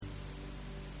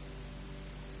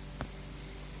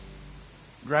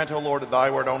Grant, O Lord, that thy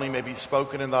word only may be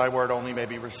spoken and thy word only may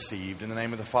be received. In the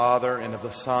name of the Father, and of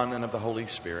the Son, and of the Holy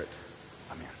Spirit.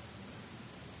 Amen.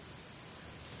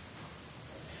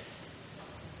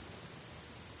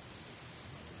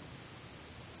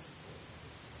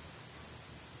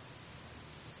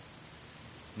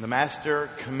 And the master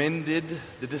commended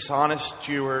the dishonest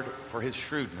steward for his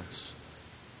shrewdness.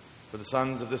 For the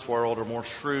sons of this world are more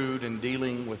shrewd in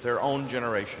dealing with their own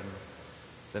generation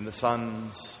than the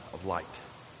sons of light.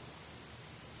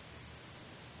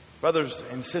 Brothers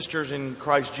and sisters in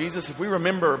Christ Jesus, if we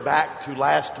remember back to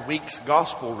last week's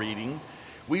gospel reading,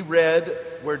 we read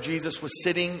where Jesus was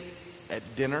sitting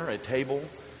at dinner, at table,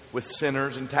 with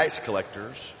sinners and tax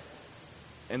collectors,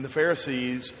 and the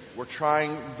Pharisees were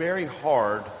trying very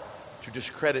hard to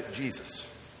discredit Jesus.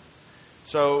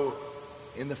 So,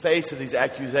 in the face of these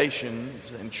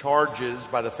accusations and charges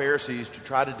by the Pharisees to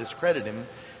try to discredit him,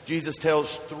 Jesus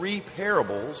tells 3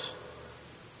 parables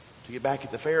to get back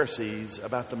at the Pharisees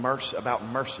about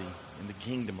mercy in the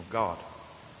kingdom of God.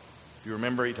 If you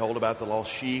remember, he told about the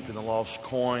lost sheep and the lost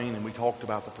coin, and we talked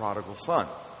about the prodigal son.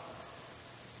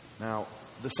 Now,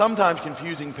 the sometimes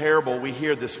confusing parable we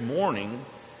hear this morning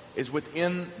is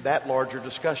within that larger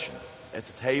discussion. At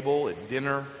the table, at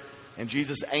dinner, and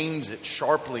Jesus aims it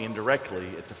sharply and directly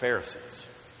at the Pharisees.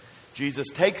 Jesus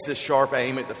takes this sharp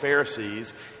aim at the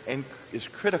Pharisees and is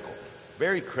critical,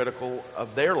 very critical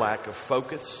of their lack of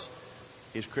focus.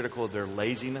 He is critical of their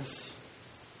laziness,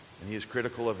 and he is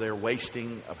critical of their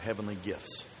wasting of heavenly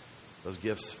gifts. Those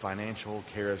gifts, financial,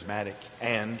 charismatic,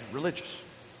 and religious.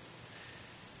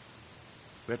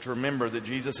 We have to remember that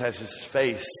Jesus has his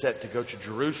face set to go to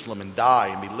Jerusalem and die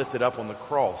and be lifted up on the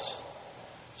cross.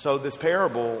 So this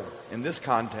parable, in this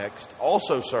context,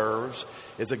 also serves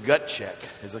as a gut check,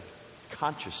 as a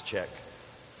conscious check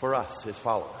for us, his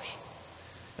followers.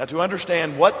 Now, to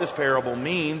understand what this parable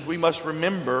means, we must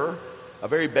remember a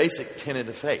very basic tenet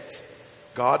of faith.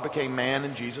 God became man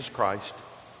in Jesus Christ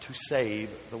to save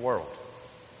the world.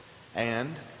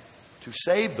 And to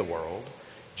save the world,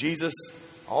 Jesus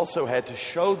also had to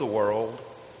show the world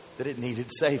that it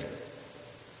needed saving.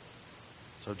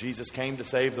 So Jesus came to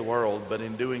save the world, but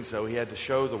in doing so, he had to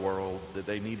show the world that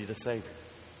they needed a Savior.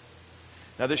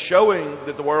 Now, this showing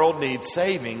that the world needs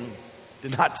saving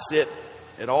did not sit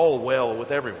at all well with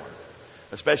everyone,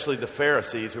 especially the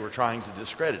Pharisees who were trying to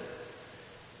discredit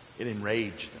it. It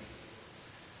enraged them.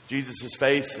 Jesus'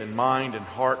 face and mind and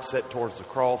heart set towards the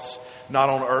cross, not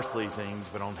on earthly things,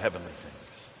 but on heavenly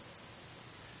things.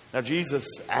 Now, Jesus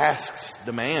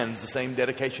demands the same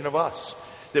dedication of us,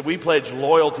 that we pledge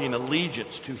loyalty and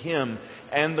allegiance to him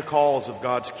and the cause of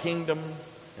God's kingdom,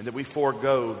 and that we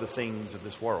forego the things of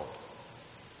this world.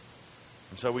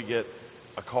 And so we get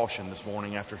a caution this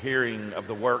morning after hearing of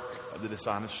the work of the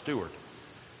dishonest steward.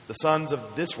 The sons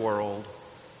of this world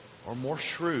are more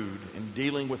shrewd in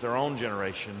dealing with their own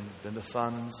generation than the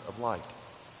sons of light.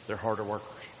 They're harder workers.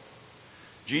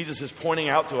 Jesus is pointing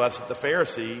out to us that the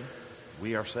Pharisee,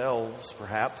 we ourselves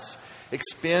perhaps,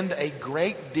 expend a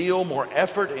great deal more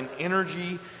effort and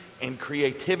energy and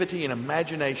creativity and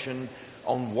imagination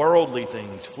on worldly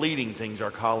things, fleeting things,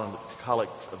 our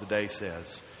collect of the day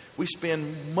says. We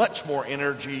spend much more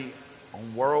energy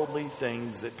on worldly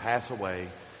things that pass away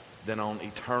than on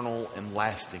eternal and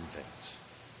lasting things.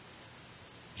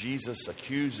 Jesus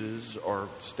accuses or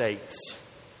states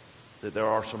that there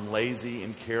are some lazy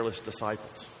and careless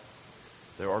disciples.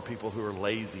 There are people who are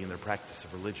lazy in their practice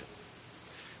of religion.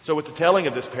 So with the telling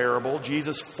of this parable,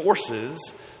 Jesus forces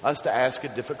us to ask a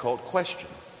difficult question.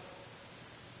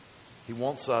 He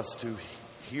wants us to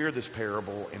hear this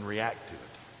parable and react to it.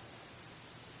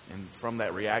 And from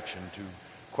that reaction to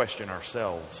question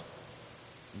ourselves.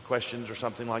 And questions are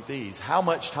something like these. How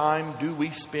much time do we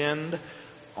spend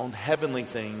on heavenly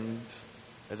things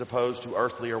as opposed to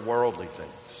earthly or worldly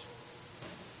things?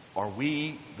 Are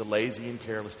we the lazy and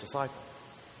careless disciple?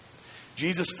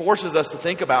 Jesus forces us to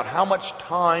think about how much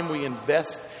time we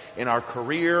invest in our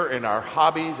career, in our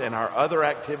hobbies, and our other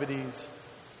activities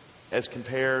as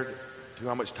compared to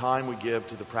how much time we give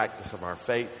to the practice of our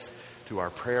faith, to our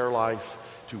prayer life,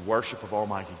 to worship of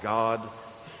Almighty God,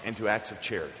 and to acts of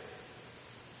charity.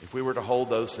 If we were to hold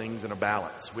those things in a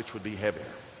balance, which would be heavier?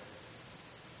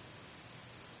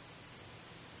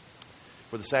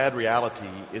 For the sad reality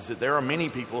is that there are many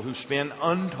people who spend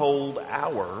untold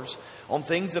hours on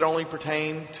things that only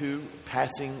pertain to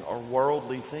passing or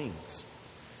worldly things,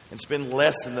 and spend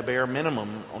less than the bare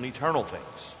minimum on eternal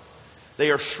things. They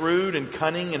are shrewd and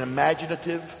cunning and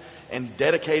imaginative and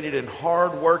dedicated and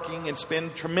hard-working and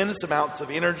spend tremendous amounts of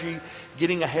energy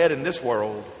getting ahead in this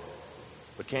world,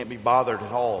 but can't be bothered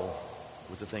at all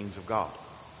with the things of God.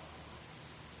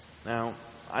 Now,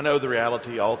 I know the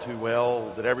reality all too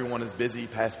well that everyone is busy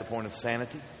past the point of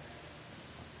sanity.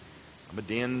 I'm a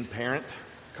den parent,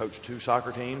 coach 2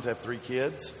 soccer teams, have 3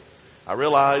 kids. I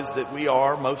realize that we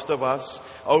are, most of us,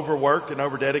 overworked and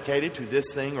overdedicated to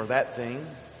this thing or that thing.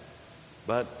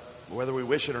 But whether we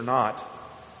wish it or not,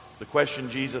 the question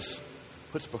Jesus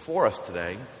puts before us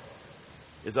today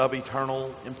is of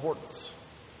eternal importance,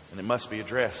 and it must be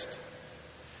addressed.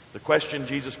 The question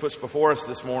Jesus puts before us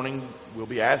this morning will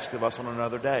be asked of us on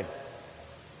another day,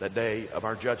 that day of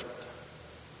our judgment.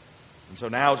 And so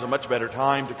now is a much better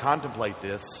time to contemplate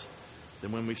this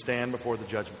than when we stand before the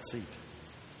judgment seat.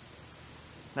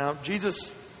 Now, Jesus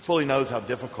fully knows how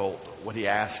difficult what he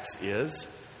asks is,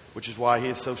 which is why he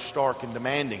is so stark and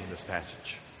demanding in this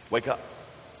passage. Wake up.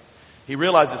 He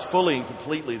realizes fully and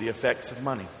completely the effects of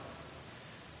money,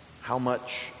 how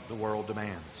much the world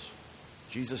demands.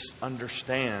 Jesus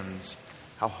understands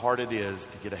how hard it is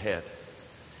to get ahead.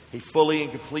 He fully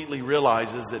and completely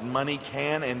realizes that money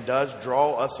can and does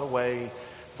draw us away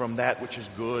from that which is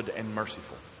good and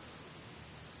merciful.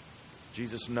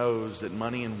 Jesus knows that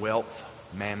money and wealth,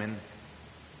 mammon,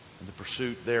 and the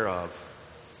pursuit thereof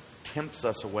tempts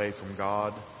us away from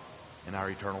God and our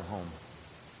eternal home.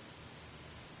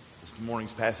 This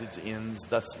morning's passage ends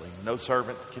thusly. No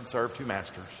servant can serve 2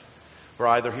 masters, for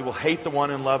either he will hate the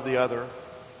one and love the other,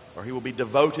 or he will be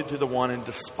devoted to the one and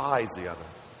despise the other.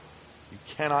 You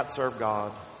cannot serve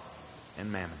God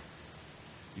and mammon.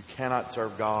 You cannot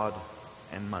serve God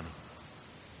and money.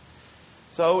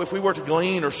 So if we were to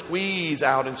glean or squeeze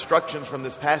out instructions from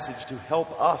this passage to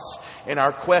help us in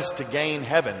our quest to gain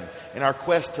heaven, in our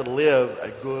quest to live a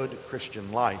good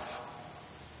Christian life,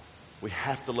 we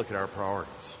have to look at our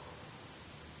priorities,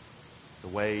 the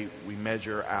way we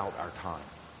measure out our time.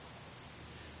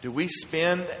 Do we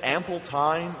spend ample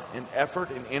time and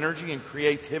effort and energy and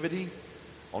creativity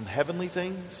on heavenly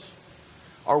things?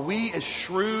 Are we as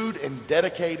shrewd and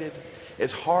dedicated,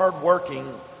 as hardworking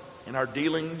in our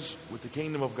dealings with the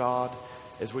kingdom of God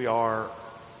as we are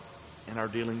in our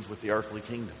dealings with the earthly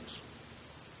kingdoms?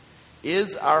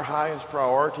 Is our highest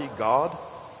priority God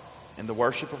and the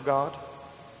worship of God?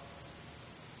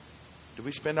 Do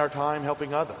we spend our time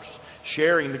helping others,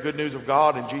 sharing the good news of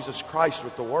God and Jesus Christ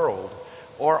with the world?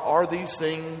 Or are these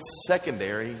things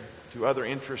secondary to other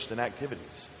interests and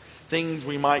activities? Things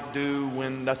we might do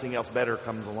when nothing else better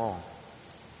comes along.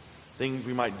 Things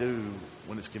we might do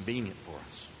when it's convenient for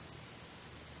us.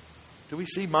 Do we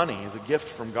see money as a gift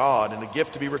from God and a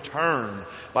gift to be returned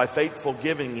by faithful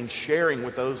giving and sharing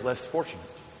with those less fortunate?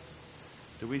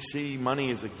 Do we see money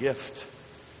as a gift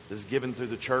that is given through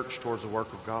the church towards the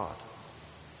work of God?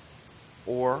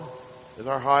 Or is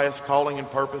our highest calling and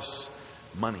purpose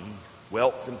money,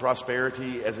 wealth, and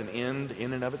prosperity as an end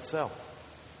in and of itself?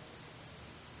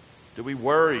 Do we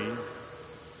worry?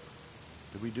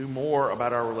 Do we do more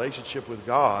about our relationship with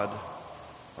God,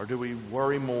 or do we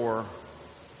worry more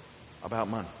about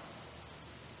money?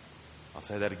 I'll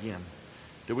say that again.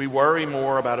 Do we worry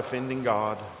more about offending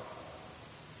God,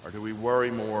 or do we worry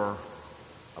more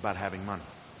about having money?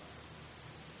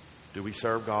 Do we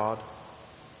serve God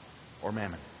or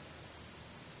mammon?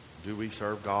 Do we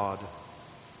serve God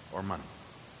or money?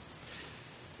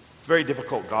 It's a very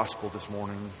difficult gospel this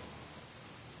morning.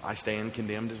 I stand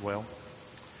condemned as well.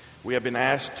 We have been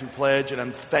asked to pledge an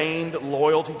unfeigned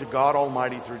loyalty to God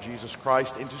Almighty through Jesus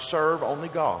Christ and to serve only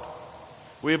God.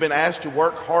 We have been asked to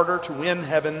work harder to win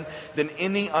heaven than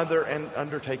any other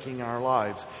undertaking in our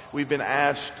lives. We've been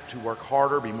asked to work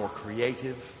harder, be more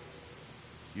creative,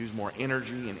 use more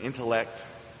energy and intellect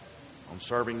on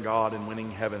serving God and winning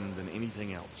heaven than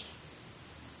anything else.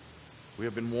 We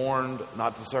have been warned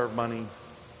not to serve money,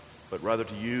 but rather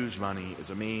to use money as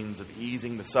a means of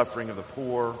easing the suffering of the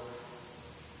poor,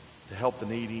 to help the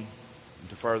needy, and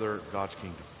to further God's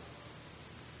kingdom.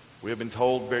 We have been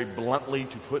told very bluntly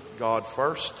to put God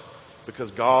first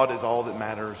because God is all that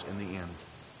matters in the end.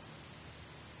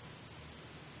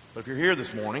 But if you're here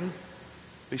this morning,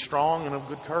 be strong and of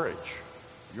good courage.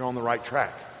 You're on the right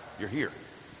track. You're here.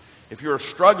 If you're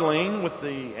struggling with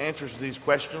the answers to these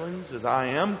questions, as I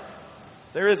am,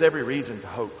 there is every reason to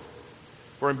hope.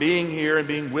 For in being here and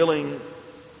being willing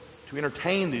to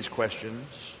entertain these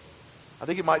questions, I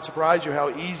think it might surprise you how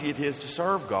easy it is to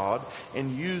serve God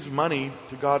and use money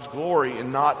to God's glory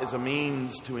and not as a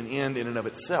means to an end in and of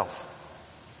itself.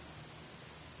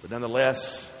 But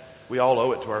nonetheless, we all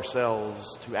owe it to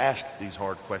ourselves to ask these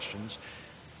hard questions,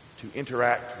 to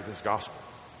interact with this gospel,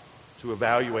 to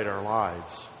evaluate our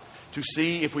lives, to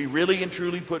see if we really and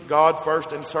truly put God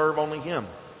first and serve only Him.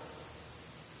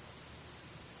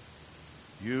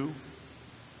 You,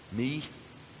 me,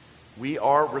 we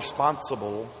are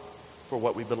responsible for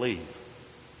what we believe.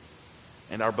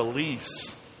 and our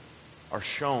beliefs are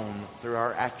shown through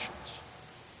our actions.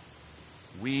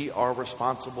 We are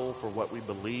responsible for what we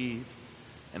believe,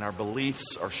 and our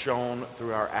beliefs are shown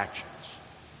through our actions.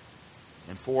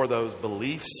 And for those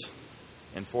beliefs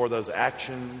and for those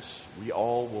actions, we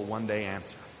all will one day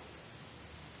answer.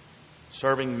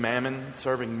 Serving mammon,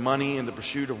 serving money in the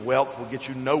pursuit of wealth will get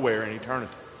you nowhere in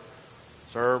eternity.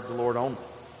 Serve the Lord only.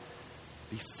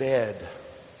 Be fed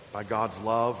by God's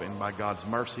love and by God's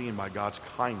mercy and by God's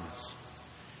kindness.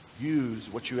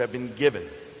 Use what you have been given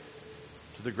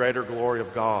to the greater glory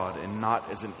of God and not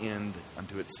as an end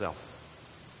unto itself.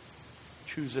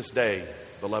 Choose this day,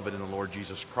 beloved in the Lord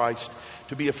Jesus Christ,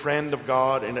 to be a friend of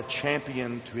God and a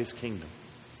champion to His kingdom.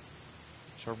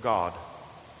 Serve God,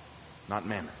 not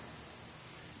mammon.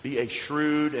 Be a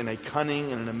shrewd and a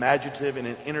cunning and an imaginative and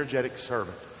an energetic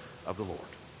servant of the Lord.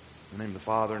 In the name of the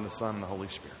Father, and the Son, and the Holy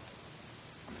Spirit.